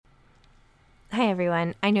Hi,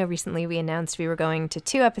 everyone. I know recently we announced we were going to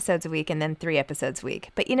 2 episodes a week and then 3 episodes a week.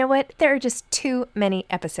 But you know what? There are just too many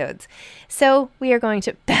episodes. So we are going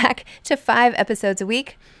back to 5 episodes a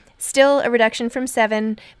week. Still a reduction from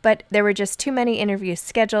 7, but there were just too many interviews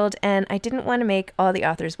scheduled, and I didn't want to make all the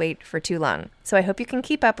authors wait for too long. So I hope you can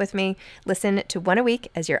keep up with me. Listen to 1 a week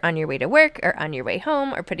as you're on your way to work or on your way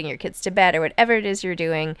home or putting your kids to bed or whatever it is you're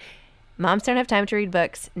doing. Moms Don't Have Time to Read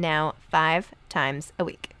Books, now 5 times a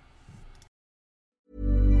week.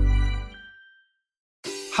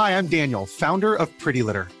 Hi, I'm Danielle, founder of Pretty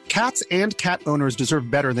Litter. Cats and cat owners deserve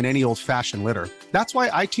better than any old-fashioned litter. That's why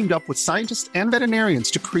I teamed up with scientists and veterinarians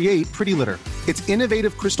to create Pretty Litter. Its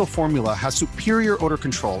innovative crystal formula has superior odor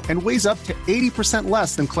control and weighs up to 80%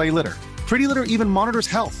 less than clay litter. Pretty Litter even monitors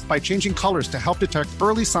health by changing colors to help detect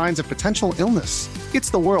early signs of potential illness.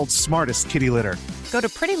 It's the world's smartest kitty litter. Go to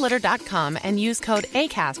prettylitter.com and use code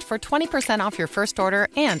ACAST for 20% off your first order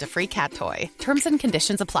and a free cat toy. Terms and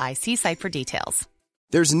conditions apply. See site for details.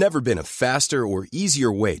 There's never been a faster or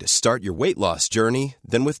easier way to start your weight loss journey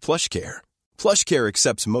than with PlushCare. PlushCare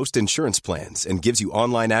accepts most insurance plans and gives you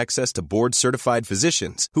online access to board-certified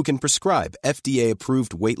physicians who can prescribe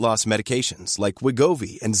FDA-approved weight loss medications like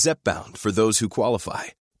Wegovy and Zepbound for those who qualify.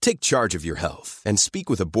 Take charge of your health and speak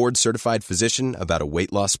with a board-certified physician about a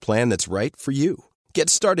weight loss plan that's right for you. Get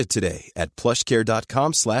started today at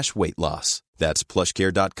plushcare.com/weight loss. That's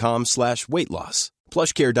plushcare.com/weight loss.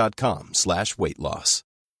 plushcare.com/weight loss.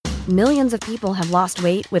 Millions of people have lost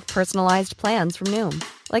weight with personalized plans from Noom.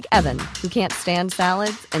 Like Evan, who can't stand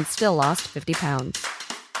salads and still lost 50 pounds.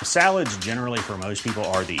 Salads generally for most people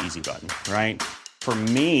are the easy button, right? For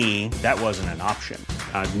me, that wasn't an option.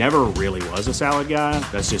 I never really was a salad guy.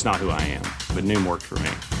 That's just not who I am. But Noom worked for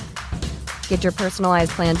me. Get your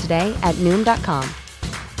personalized plan today at Noom.com.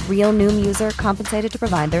 Real Noom user compensated to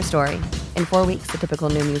provide their story. In 4 weeks, the typical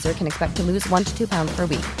Noom user can expect to lose 1 to 2 pounds per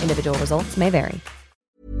week. Individual results may vary.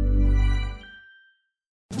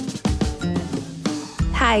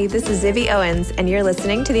 Hi, this is Zibby Owens, and you're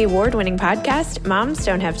listening to the award-winning podcast, Moms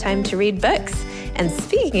Don't Have Time to Read Books. And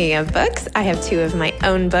speaking of books, I have 2 of my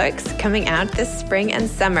own books coming out this spring and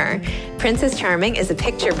summer. Princess Charming is a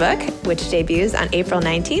picture book, which debuts on April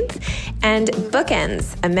 19th, and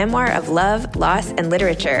Bookends, a memoir of love, loss, and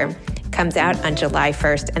literature, comes out on July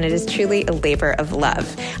 1st, and it is truly a labor of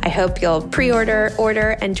love. I hope you'll pre-order,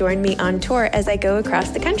 order, and join me on tour as I go across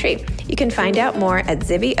the country. You can find out more at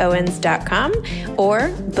zibbyowens.com or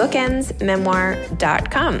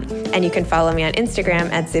bookendsmemoir.com. And you can follow me on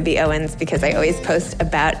Instagram at zibbyowens because I always post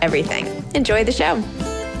about everything. Enjoy the show.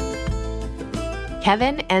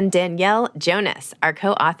 Kevin and Danielle Jonas are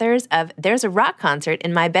co-authors of There's a Rock Concert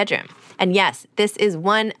in My Bedroom. And yes, this is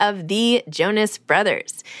one of the Jonas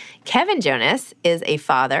brothers. Kevin Jonas is a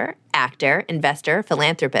father, actor, investor,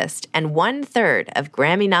 philanthropist, and 1/3 of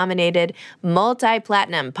Grammy-nominated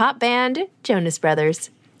multi-platinum pop band Jonas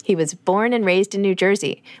Brothers. He was born and raised in New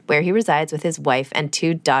Jersey, where he resides with his wife and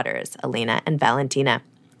 2 daughters, Elena and Valentina.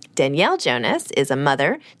 Danielle Jonas is a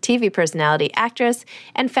mother, TV personality, actress,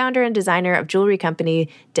 and founder and designer of jewelry company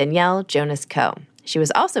Danielle Jonas Co. She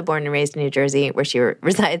was also born and raised in New Jersey, where she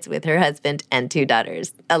resides with her husband and 2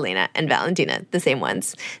 daughters, Elena and Valentina, the same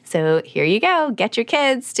ones. So here you go. Get your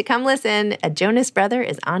kids to come listen. A Jonas brother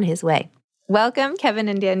is on his way. Welcome, Kevin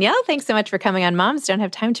and Danielle. Thanks so much for coming on Moms Don't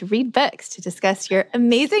Have Time to Read Books to discuss your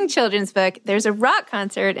amazing children's book, There's a Rock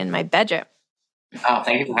Concert in My Bedroom. Oh,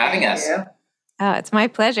 thank you for having us. Oh, it's my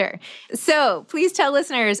pleasure. So please tell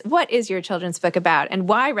listeners, what is your children's book about and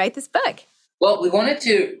why write this book? Well, we wanted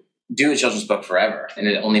to do a children's book forever, and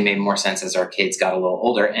it only made more sense as our kids got a little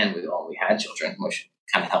older and we had children, which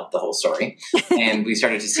kind of helped the whole story. And we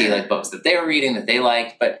started to see like books that they were reading that they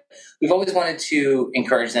liked, but we've always wanted to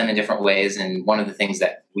encourage them in different ways. And one of the things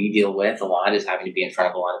that we deal with a lot is having to be in front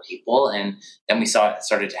of a lot of people. And then we saw it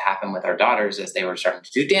started to happen with our daughters as they were starting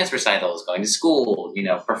to do dance recitals, going to school,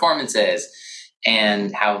 performances,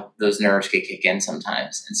 and how those nerves could kick in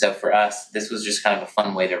sometimes. And so for us, this was just kind of a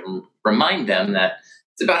fun way to remind them that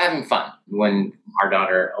it's about having fun. When our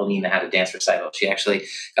daughter, Alina, had a dance recital, she actually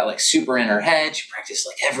got like super in her head. She practiced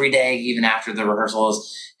like every day, even after the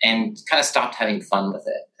rehearsals, and kind of stopped having fun with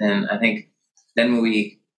it. And I think then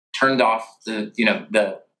we turned off the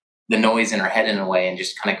noise in her head in a way and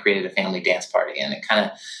just kind of created a family dance party. And it kind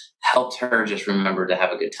of helped her just remember to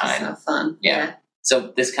have a good time. So fun. Yeah.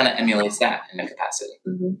 So this kind of emulates that in a capacity.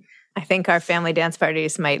 Mm-hmm. I think our family dance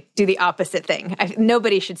parties might do the opposite thing.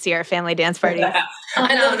 Nobody should see our family dance parties.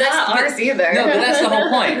 I know, not ours either. No, but that's the whole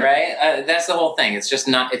point, right? That's the whole thing. It's just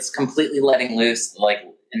it's completely letting loose, like,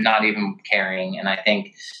 and not even caring. And I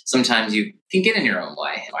think sometimes you can get in your own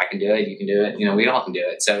way. I can do it, you can do it, we all can do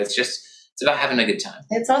it. So it's just it's about having a good time.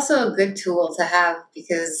 It's also a good tool to have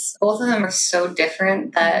because both of them are so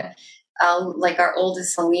different that like our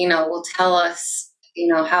oldest Selena will tell us,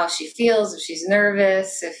 how she feels, if she's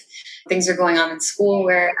nervous, if things are going on in school,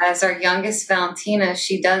 whereas our youngest Valentina,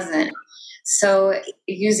 she doesn't. So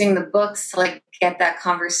using the books to like get that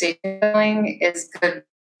conversation going is good.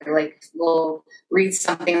 Like we'll read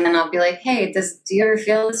something and then I'll be like, hey, do you ever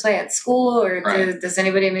feel this way at school? Or does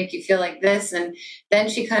anybody make you feel like this? And then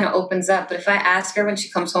she kind of opens up. But if I ask her when she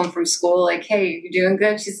comes home from school, like, hey, you doing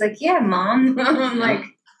good? She's like, yeah, Mom. I'm like,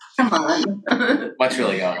 come on. What's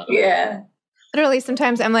really going on? Yeah. Literally,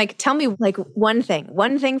 sometimes I'm like, tell me like one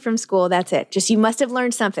thing from school. That's it. Just, you must have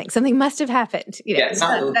learned something. Something must have happened. Yeah,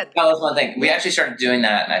 tell us one thing. We actually started doing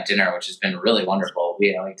that at dinner, which has been really wonderful.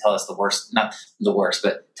 You tell us the worst, not the worst,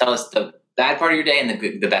 but tell us the bad part of your day and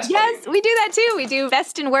the best part. Yes, we do that too. We do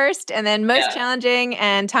best and worst, and then most challenging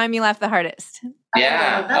and time you laugh the hardest.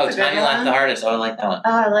 Yeah. Time you laugh the hardest. Oh, I like that one. Oh,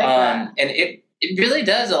 I like that. And it really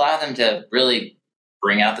does allow them to really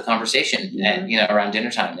bring out the conversation and, around dinner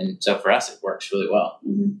time. And so for us, it works really well.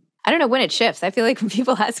 Mm-hmm. I don't know when it shifts. I feel like when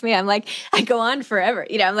people ask me, I'm like, I go on forever.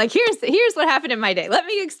 I'm like, here's what happened in my day. Let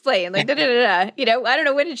me explain. Like, I don't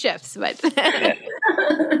know when it shifts, but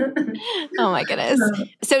oh my goodness.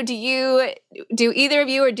 So do either of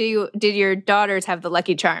you, or did your daughters have the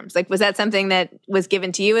Lucky Charms? Like, was that something that was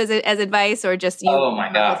given to you as advice, or just you? Oh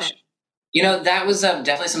my gosh. That was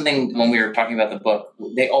definitely something when we were talking about the book.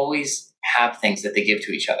 They always have things that they give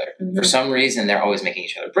to each other. Mm-hmm. For some reason, they're always making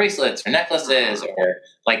each other bracelets or necklaces, or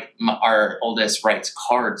like our oldest writes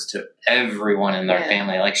cards to everyone in their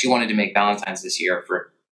family. Like she wanted to make Valentine's this year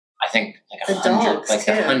for, I think, like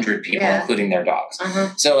 100 people, including their dogs. Uh-huh.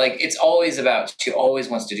 So like, it's always about, she always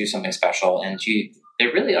wants to do something special. And they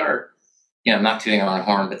really are, not tooting our own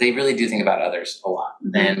horn, but they really do think about others a lot,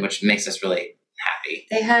 and which makes us really happy.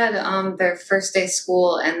 They had their first day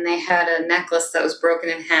school, and they had a necklace that was broken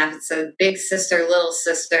in half. It said "Big Sister, Little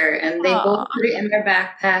Sister," and they both put it in their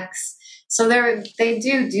backpacks. So they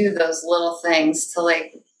do those little things to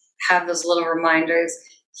like have those little reminders.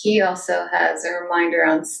 He also has a reminder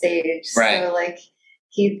on stage. Right. So like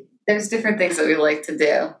there's different things that we like to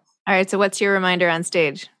do. All right. So what's your reminder on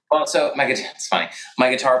stage? Well, so it's funny. My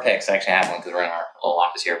guitar picks, I actually have one because we're in our little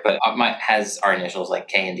office here, but has our initials like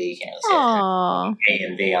K and D. You can't really see it. K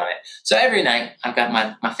and V on it. So every night I've got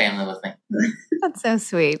my family with me. That's so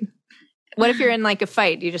sweet. What if you're in like a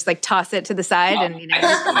fight? You just like toss it to the side and I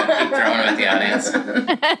just keep throwing it at the audience.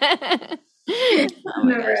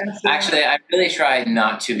 Actually, I really try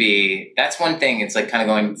not to be. That's one thing. It's like kind of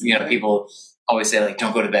going. People always say like,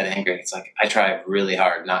 "Don't go to bed angry." It's like I try really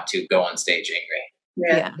hard not to go on stage angry.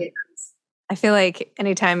 Yeah. I feel like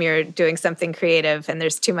anytime you're doing something creative and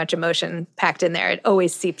there's too much emotion packed in there, it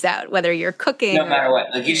always seeps out, whether you're cooking. No matter what.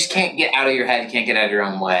 Like you just can't get out of your head. You can't get out of your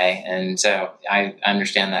own way. And so I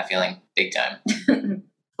understand that feeling big time.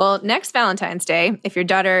 Well, next Valentine's Day, if your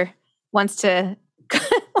daughter wants to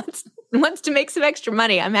make some extra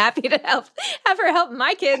money, I'm happy to have her help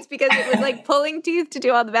my kids, because it was like pulling teeth to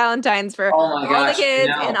do all the Valentines for all the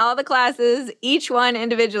kids in all the classes, each one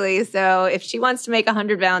individually. So if she wants to make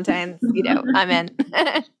 100 Valentines, I'm in.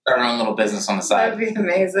 Start her own little business on the side. That'd be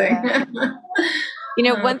amazing.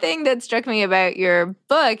 One thing that struck me about your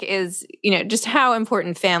book is, just how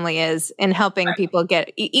important family is in helping people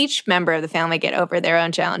each member of the family get over their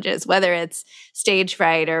own challenges, whether it's stage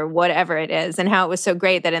fright or whatever it is, and how it was so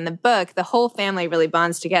great that in the book, the whole family really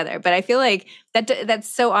bonds together. But I feel like that's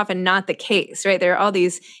so often not the case, right? There are all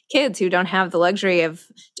these kids who don't have the luxury of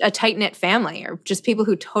a tight-knit family, or just people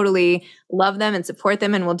who totally love them and support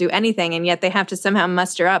them and will do anything. And yet they have to somehow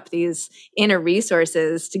muster up these inner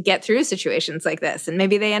resources to get through situations like this. And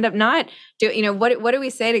maybe they end up not what do we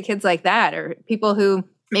say to kids like that, or people who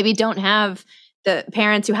maybe don't have the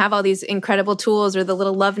parents who have all these incredible tools, or the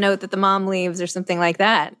little love note that the mom leaves or something like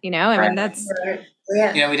that, I mean, that's...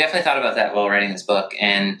 Yeah. We definitely thought about that while writing this book.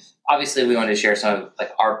 And obviously we wanted to share some of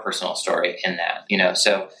like our personal story in that,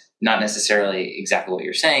 so not necessarily exactly what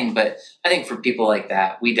you're saying, but I think for people like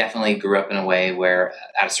that, we definitely grew up in a way where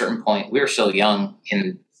at a certain point we were still young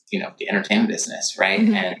in, the entertainment business, right?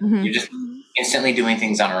 Mm-hmm. And you're just instantly doing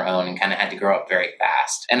things on our own and kind of had to grow up very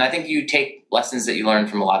fast. And I think you take lessons that you learn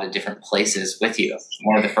from a lot of different places with you.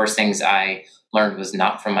 One of the first things I learned was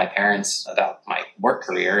not from my parents about my work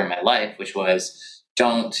career and my life, which was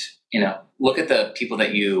don't, look at the people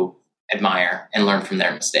that you admire and learn from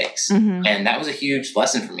their mistakes. Mm-hmm. And that was a huge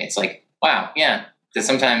lesson for me. It's like, wow, yeah, because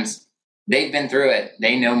sometimes they've been through it.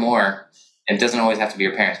 They know more. And it doesn't always have to be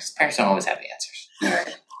your parents, because parents don't always have the answers.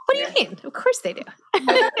 Right. What do you mean? Of course they do.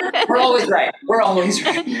 We're always right. We're always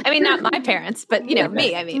right. I mean, not my parents, but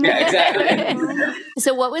me, I mean. Yeah, exactly.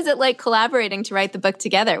 So what was it like collaborating to write the book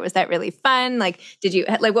together? Was that really fun?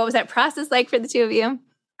 What was that process like for the two of you?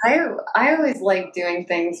 I always liked doing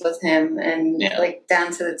things with him and like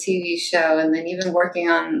down to the TV show and then even working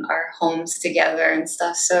on our homes together and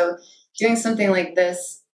stuff. So doing something like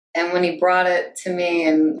this, and when he brought it to me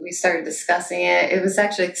and we started discussing it, it was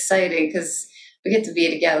actually exciting because we get to be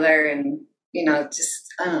together and, I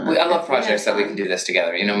don't know. I love projects that we can do this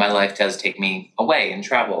together. My life does take me away and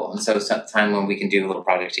travel. And so sometime when we can do a little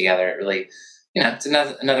project together, it really, it's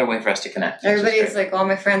another way for us to connect. Everybody's like, all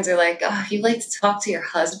my friends are like, oh, you like to talk to your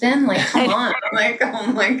husband? Like, come on. I'm like, oh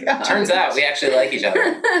my God. Turns out we actually like each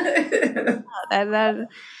other.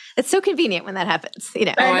 It's so convenient when that happens, Oh,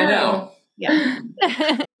 I know. Yeah.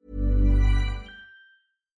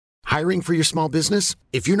 Hiring for your small business?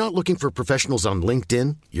 If you're not looking for professionals on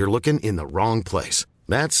LinkedIn, you're looking in the wrong place.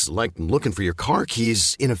 That's like looking for your car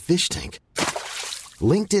keys in a fish tank.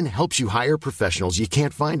 LinkedIn helps you hire professionals you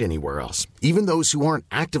can't find anywhere else, even those who aren't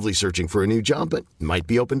actively searching for a new job but might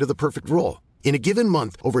be open to the perfect role. In a given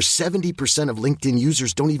month, over 70% of LinkedIn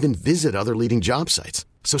users don't even visit other leading job sites.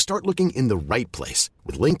 So start looking in the right place.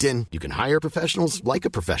 With LinkedIn, you can hire professionals like a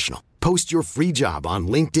professional. Post your free job on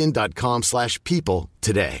linkedin.com/people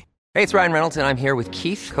today. Hey, it's Ryan Reynolds, and I'm here with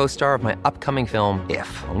Keith, co-star of my upcoming film,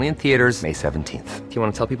 If, only in theaters May 17th. Do you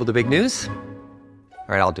want to tell people the big news?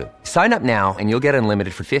 All right, I'll do it. Sign up now and you'll get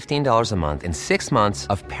unlimited for $15 a month and 6 months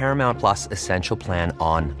of Paramount Plus Essential Plan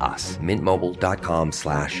on us.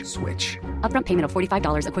 MintMobile.com/switch. Upfront payment of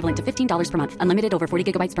 $45 equivalent to $15 per month. Unlimited over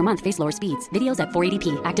 40 gigabytes per month. Face lower speeds. Videos at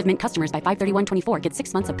 480p. Active Mint customers by 531.24 get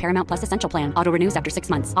 6 months of Paramount Plus Essential Plan. Auto renews after 6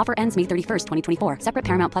 months. Offer ends May 31st, 2024. Separate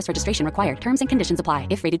Paramount Plus registration required. Terms and conditions apply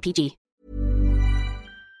if rated PG.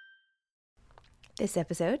 This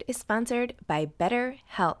episode is sponsored by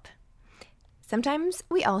BetterHelp. Sometimes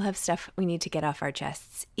we all have stuff we need to get off our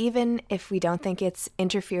chests. Even if we don't think it's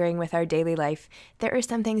interfering with our daily life, there are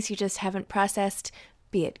some things you just haven't processed,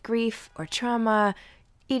 be it grief or trauma,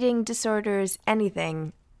 eating disorders,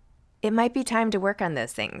 anything. It might be time to work on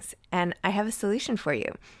those things, and I have a solution for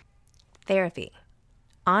you. Therapy.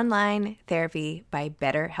 Online therapy by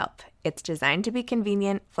BetterHelp. It's designed to be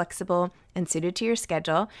convenient, flexible, and suited to your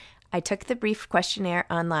schedule. I took the brief questionnaire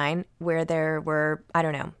online where there were,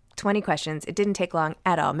 20 questions. It didn't take long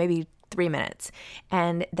at all, maybe 3 minutes.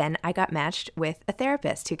 And then I got matched with a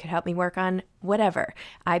therapist who could help me work on whatever.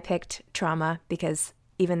 I picked trauma because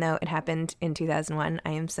even though it happened in 2001,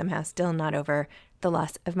 I am somehow still not over the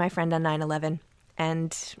loss of my friend on 9/11.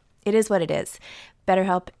 And it is what it is.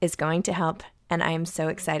 BetterHelp is going to help. And I am so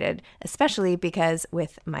excited, especially because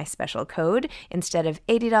with my special code, instead of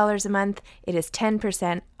 $80 a month, it is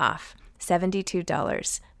 10% off,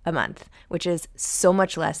 $72 a month, which is so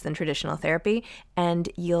much less than traditional therapy. And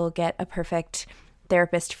you'll get a perfect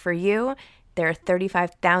therapist for you. There are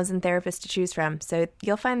 35,000 therapists to choose from, so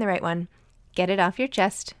you'll find the right one. Get it off your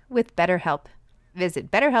chest with BetterHelp. Visit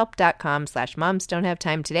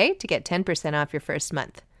betterhelp.com/momsdon'thavetime today to get 10% off your first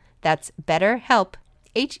month. That's BetterHelp,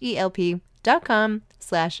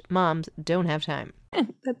 HELP.com/momsdon'thavetime.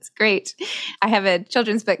 That's great. I have a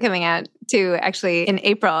children's book coming out too, actually in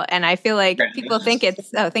April. And I feel like people think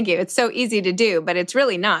thank you. It's so easy to do, but it's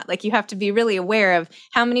really not. Like you have to be really aware of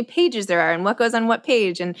how many pages there are and what goes on what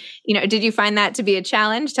page. And, did you find that to be a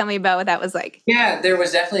challenge? Tell me about what that was like. Yeah, there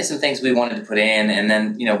was definitely some things we wanted to put in. And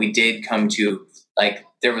then, we did come to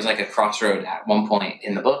there was a crossroad at one point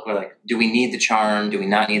in the book where do we need the charm? Do we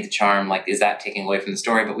not need the charm? Is that taking away from the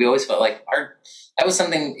story? But we always felt like that was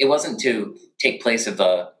something, it wasn't to take place of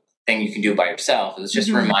the thing you can do by yourself. It was just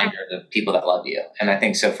a reminder of the people that love you. And I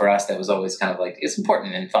think so for us, that was always kind of it's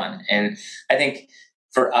important and fun. And I think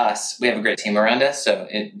for us, we have a great team around us. So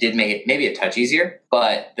it did make it maybe a touch easier,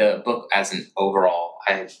 but the book as an overall,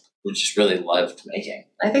 I just really loved making.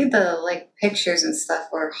 I think the pictures and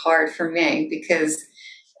stuff were hard for me because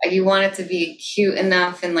you want it to be cute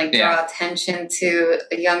enough and draw attention to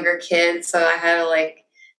a younger kid. So I had to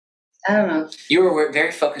I don't know. You were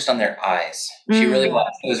very focused on their eyes. She really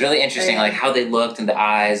was. It was really interesting, how they looked in the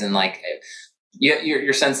eyes, and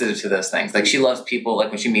you're sensitive to those things. She loves people.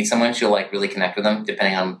 When she meets someone, she'll really connect with them,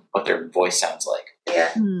 depending on what their voice sounds like.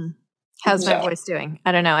 Yeah. How's my voice doing?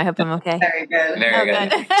 I don't know. I hope I'm okay. Very good. Very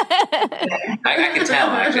good. Good. I could tell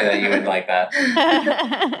actually that you would like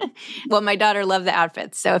that. Well, my daughter loved the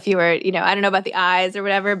outfits. So if you were, I don't know about the eyes or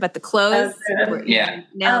whatever, but the clothes were, yeah.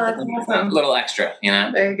 Nailed that's it. awesome. A little extra,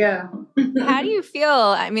 There you go. How do you feel?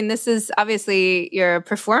 I mean, this is obviously you're a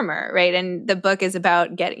performer, right? And the book is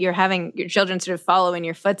about you're having your children sort of follow in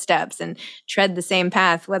your footsteps and tread the same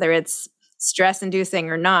path, whether it's stress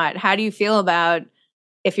inducing or not. How do you feel about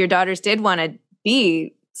if your daughters did want to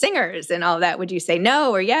be singers and all of that? Would you say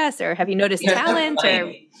no or yes? Or have you noticed talent?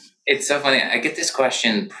 It's so funny. I get this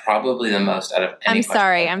question probably the most out of any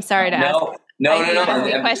I'm sorry to ask. No.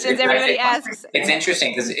 Questions everybody asks. It's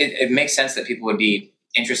interesting because it makes sense that people would be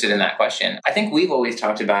interested in that question. I think we've always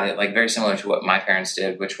talked about it like very similar to what my parents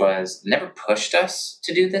did, which was never pushed us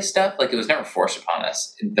to do this stuff. Like it was never forced upon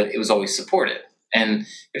us, but it was always supported. And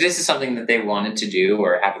if this is something that they wanted to do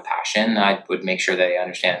or have a passion, I would make sure they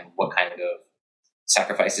understand what kind of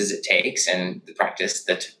sacrifices it takes and the practice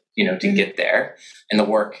that, to get there and the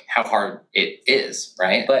work, how hard it is,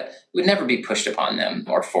 right? But it would never be pushed upon them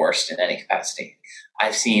or forced in any capacity.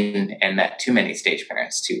 I've seen and met too many stage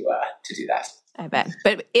parents to do that. I bet.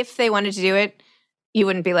 But if they wanted to do it, you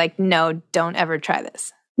wouldn't be like, no, don't ever try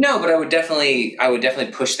this. No, but I would definitely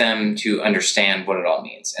push them to understand what it all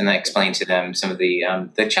means and I explain to them some of the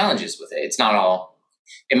challenges with it. It's not all.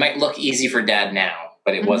 It might look easy for dad now,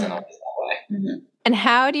 but it wasn't always that way. Mm-hmm. And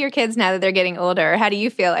how do your kids, now that they're getting older, how do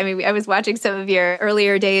you feel? I mean, I was watching some of your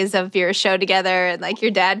earlier days of your show together and like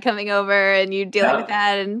your dad coming over and you dealing with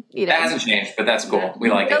that. And, That hasn't changed, but that's cool.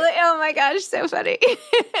 We like it. Oh my gosh, so funny.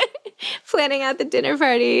 Planning out the dinner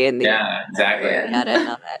party. And exactly. And all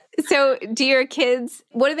that. So do your kids,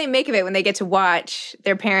 what do they make of it when they get to watch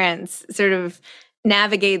their parents sort of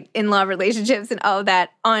navigate in-law relationships and all of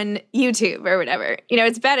that on YouTube or whatever?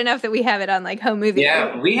 It's bad enough that we have it on like home movies.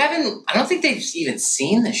 Yeah, we haven't. I don't think they've even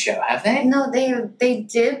seen the show, have they? No, they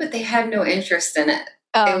did, but they had no interest in it.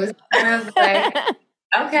 Oh. It was kind of like,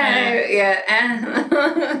 okay,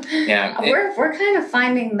 yeah. We're kind of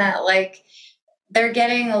finding that like they're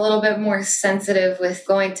getting a little bit more sensitive with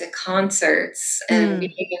going to concerts and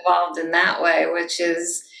being involved in that way, which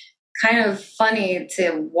is kind of funny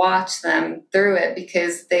to watch them through it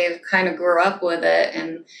because they've kind of grew up with it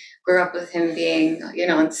and grew up with him being,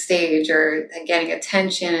 on stage or getting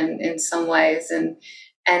attention in some ways.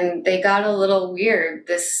 And they got a little weird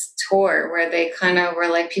this tour where they kind of were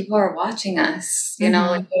like, people are watching us, like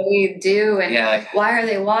what do we do? And why are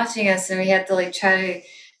they watching us? And we had to like try to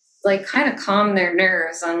like kind of calm their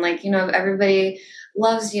nerves on like, everybody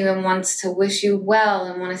loves you and wants to wish you well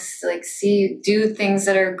and want to like see you do things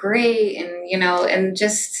that are great and and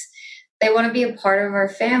just they want to be a part of our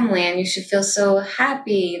family and you should feel so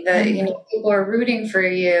happy that people are rooting for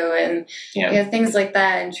you and things like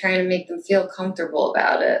that and trying to make them feel comfortable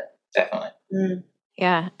about it. Definitely.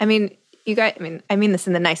 Yeah. I mean, you guys, I mean this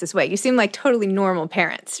in the nicest way. You seem like totally normal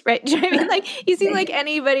parents, right? Do you know what I mean? Like you seem like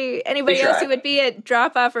anybody else who would be at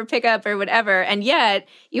drop off or pick up or whatever. And yet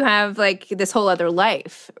you have like this whole other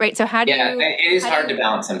life, right? So how do you... Yeah, it is hard to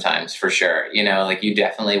balance sometimes for sure. Like you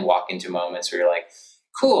definitely walk into moments where you're like,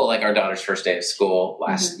 cool. Like our daughter's first day of school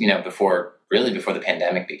last, before the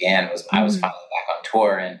pandemic began I was finally back on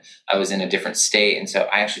tour and I was in a different state. And so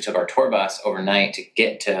I actually took our tour bus overnight to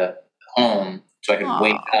get to home so I could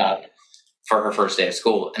wake up for her first day of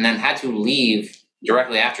school and then had to leave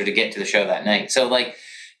directly after to get to the show that night. So like,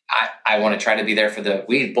 I want to try to be there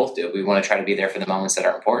we both do. We want to try to be there for the moments that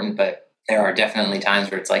are important, but there are definitely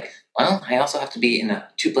times where it's like, well, I also have to be in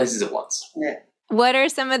two places at once. Yeah. What are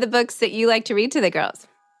some of the books that you like to read to the girls?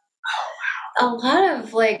 A lot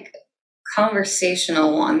of like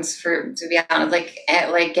conversational ones to be honest,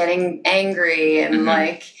 like getting angry and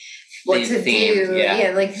like what to do.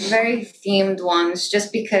 Yeah, like very themed ones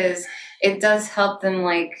just because it does help them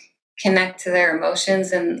like connect to their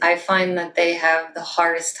emotions. And I find that they have the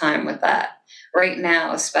hardest time with that right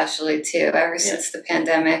now, especially too, ever since the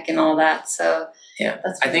pandemic and all that. So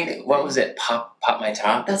I think, what was it? Pop My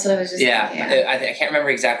Top? That's what I was just thinking. I can't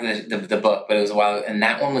remember exactly the book, but it was a while. And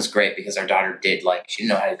that one was great because our daughter she didn't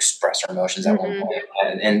know how to express her emotions at one point.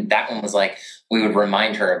 And that one was like, we would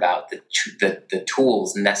remind her about the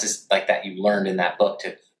tools like that you learned in that book to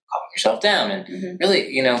calm yourself down. And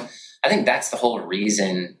really, I think that's the whole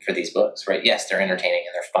reason for these books, right? Yes, they're entertaining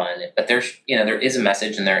and they're fun, but there's, there is a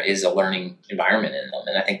message and there is a learning environment in them.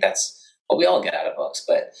 And I think that's what we all get out of books,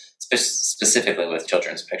 but specifically with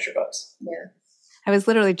children's picture books. Yeah. I was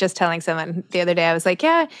literally just telling someone the other day, I was like,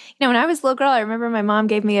 yeah, when I was a little girl, I remember my mom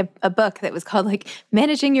gave me a book that was called like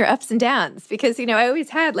Managing Your Ups and Downs, because, I always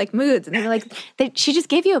had like moods, and they were like, she just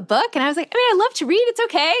gave you a book. And I was like, I love to read. It's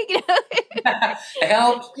okay. It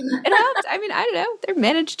helped. It helped. I don't know. They're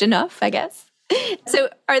managed enough, I guess. So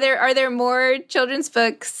are there more children's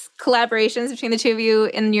books collaborations between the two of you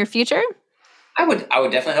in your future? I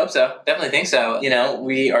would definitely hope so. Definitely think so.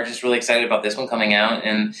 We are just really excited about this one coming out,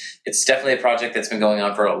 and it's definitely a project that's been going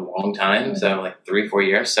on for a long time. So like 3-4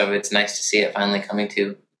 years. So it's nice to see it finally coming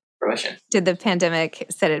to fruition. Did the pandemic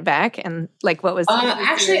set it back? And like, what was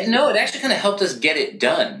actually, no, it actually kind of helped us get it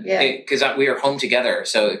done. Yeah. Because we were home together.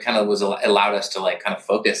 So it kind of allowed us to like kind of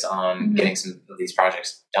focus on getting some of these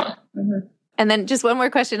projects done. Mm-hmm. And then just one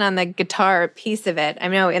more question on the guitar piece of it. I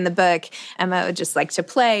know in the book, Emma would just like to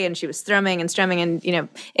play, and she was thrumming and strumming and,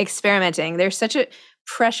 experimenting. There's such a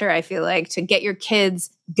pressure, I feel like, to get your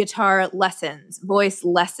kids guitar lessons, voice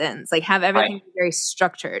lessons, like have everything very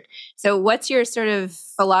structured. So what's your sort of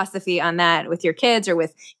philosophy on that with your kids, or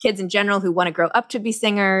with kids in general who want to grow up to be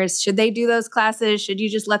singers? Should they do those classes? Should you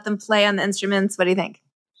just let them play on the instruments? What do you think?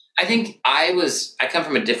 I think I come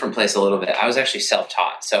from a different place a little bit. I was actually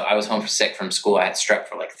self-taught. So I was home sick from school. I had strep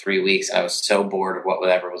for like 3 weeks, and I was so bored of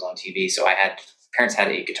whatever was on TV. So parents had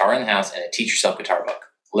a guitar in the house and a teach yourself guitar book.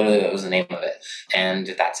 Literally, that was the name of it.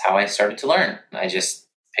 And that's how I started to learn. I just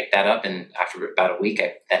picked that up, and after about a week,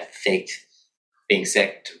 I then faked being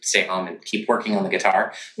sick to stay home and keep working on the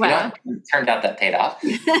guitar. Wow. It turned out that paid off.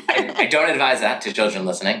 I don't advise that to children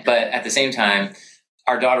listening, but at the same time,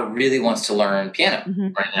 our daughter really wants to learn piano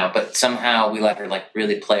right now, but somehow we let her like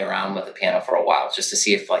really play around with the piano for a while just to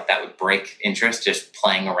see if like that would break interest, just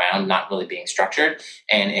playing around, not really being structured.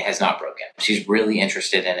 And it has not broken. She's really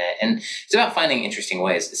interested in it. And it's about finding interesting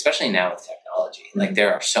ways, especially now with technology. Like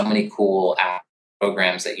there are so many cool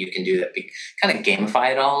programs that you can do that kind of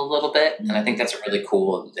gamify it all a little bit. And I think that's a really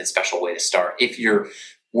cool and special way to start. If you're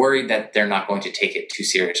worried that they're not going to take it too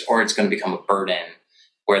serious, or it's going to become a burden,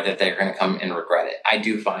 where that they're going to come and regret it. I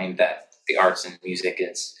do find that the arts and music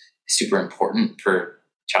is super important for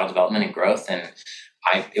child development and growth. And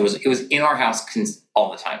it was in our house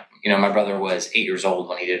all the time. My brother was 8 years old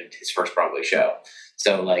when he did his first Broadway show.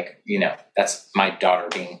 So like, that's my daughter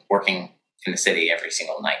working in the city every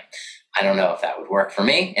single night. I don't know if that would work for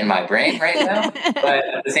me in my brain right now, but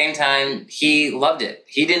at the same time, he loved it.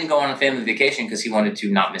 He didn't go on a family vacation because he wanted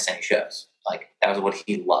to not miss any shows. Like that was what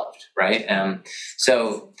he loved, right?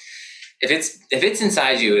 So if it's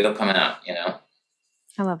inside you, it'll come out,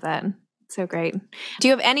 I love that. So great. Do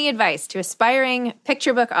you have any advice to aspiring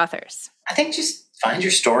picture book authors? I think just find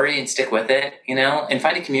your story and stick with it, and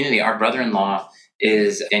find a community. Our brother-in-law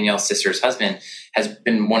is Danielle's sister's husband, has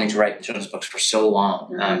been wanting to write children's books for so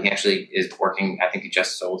long. He actually is working. I think he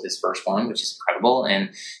just sold his first one, which is incredible. And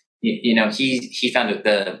he founded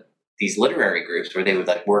these literary groups where they would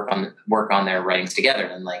like work on their writings together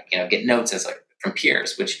and like, get notes as like from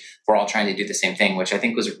peers, which we're all trying to do the same thing, which I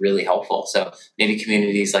think was really helpful. So maybe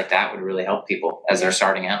communities like that would really help people as they're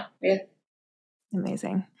starting out. Yeah.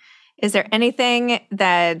 Amazing. Is there anything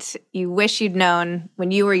that you wish you'd known when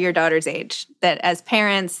you were your daughter's age, that as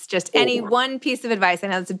parents, just any one piece of advice? I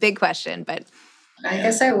know it's a big question, but I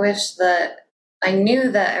guess I wish that I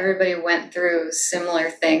knew that everybody went through similar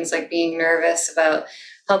things, like being nervous about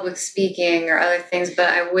public speaking or other things, but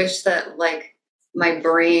I wish that like my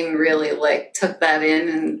brain really like took that in,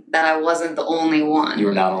 and that I wasn't the only one. You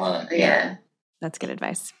were not alone. Yeah. That's good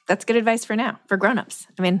advice. That's good advice for now, for grownups.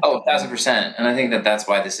 I mean, 1,000%. And I think that's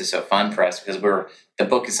why this is so fun for us, because the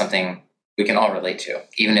book is something we can all relate to.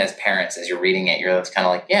 Even as parents, as you're reading it, you're kind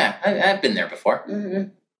of like, yeah, I've been there before. Mm-hmm.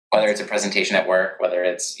 Whether it's a presentation at work, whether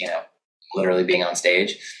it's, literally being on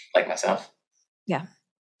stage like myself. Yeah.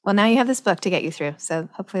 Well, now you have this book to get you through. So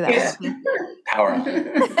hopefully that will help you. Power on.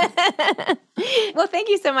 Well, thank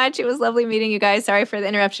you so much. It was lovely meeting you guys. Sorry for the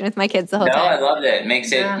interruption with my kids the whole time. No, I loved it. It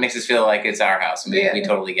makes us feel like it's our house. We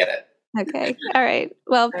totally get it. Okay. All right.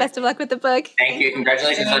 Well, best of luck with the book. Thank you.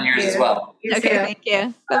 Congratulations on yours as well. Okay. Thank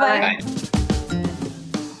you. Bye-bye. Bye.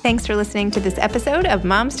 Thanks for listening to this episode of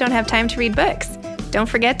Moms Don't Have Time to Read Books. Don't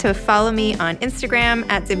forget to follow me on Instagram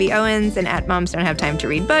at Zibby Owens and at Moms Don't Have Time to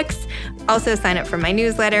Read Books. Also sign up for my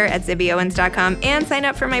newsletter at zibbyowens.com and sign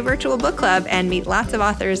up for my virtual book club and meet lots of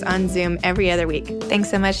authors on Zoom every other week. Thanks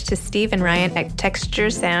so much to Steve and Ryan at Texture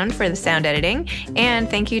Sound for the sound editing. And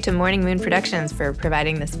thank you to Morning Moon Productions for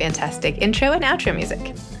providing this fantastic intro and outro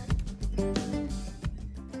music.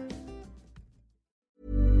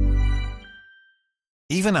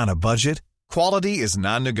 Even on a budget, quality is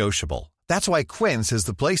non-negotiable. That's why Quince is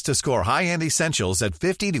the place to score high-end essentials at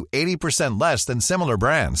 50 to 80% less than similar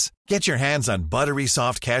brands. Get your hands on buttery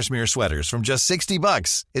soft cashmere sweaters from just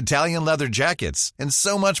 $60, Italian leather jackets, and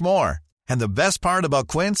so much more. And the best part about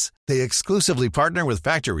Quince, they exclusively partner with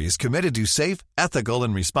factories committed to safe, ethical,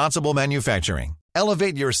 and responsible manufacturing.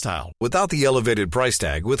 Elevate your style without the elevated price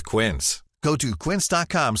tag with Quince. Go to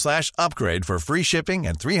quince.com/upgrade for free shipping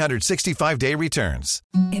and 365-day returns.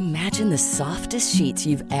 Imagine the softest sheets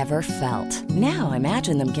you've ever felt. Now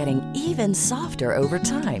imagine them getting even softer over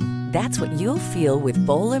time. That's what you'll feel with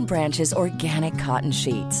Boll & Branch's organic cotton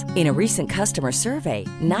sheets. In a recent customer survey,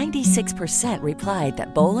 96% replied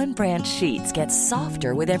that Boll & Branch sheets get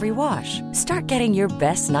softer with every wash. Start getting your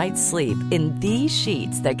best night's sleep in these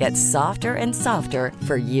sheets that get softer and softer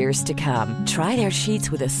for years to come. Try their sheets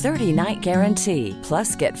with a 30-night guarantee.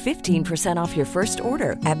 Plus, get 15% off your first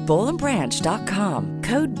order at bollandbranch.com.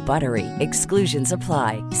 Code BUTTERY. Exclusions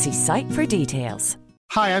apply. See site for details.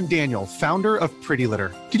 Hi, I'm Danielle, founder of Pretty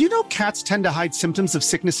Litter. Did you know cats tend to hide symptoms of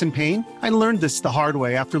sickness and pain? I learned this the hard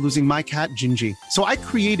way after losing my cat, Gingy. So I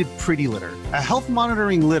created Pretty Litter, a health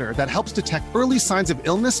monitoring litter that helps detect early signs of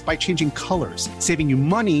illness by changing colors, saving you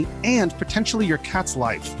money and potentially your cat's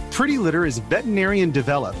life. Pretty Litter is veterinarian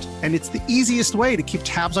developed, and it's the easiest way to keep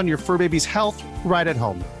tabs on your fur baby's health right at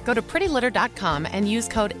home. Go to prettylitter.com and use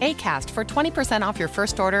code ACAST for 20% off your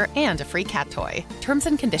first order and a free cat toy. Terms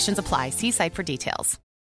and conditions apply. See site for details.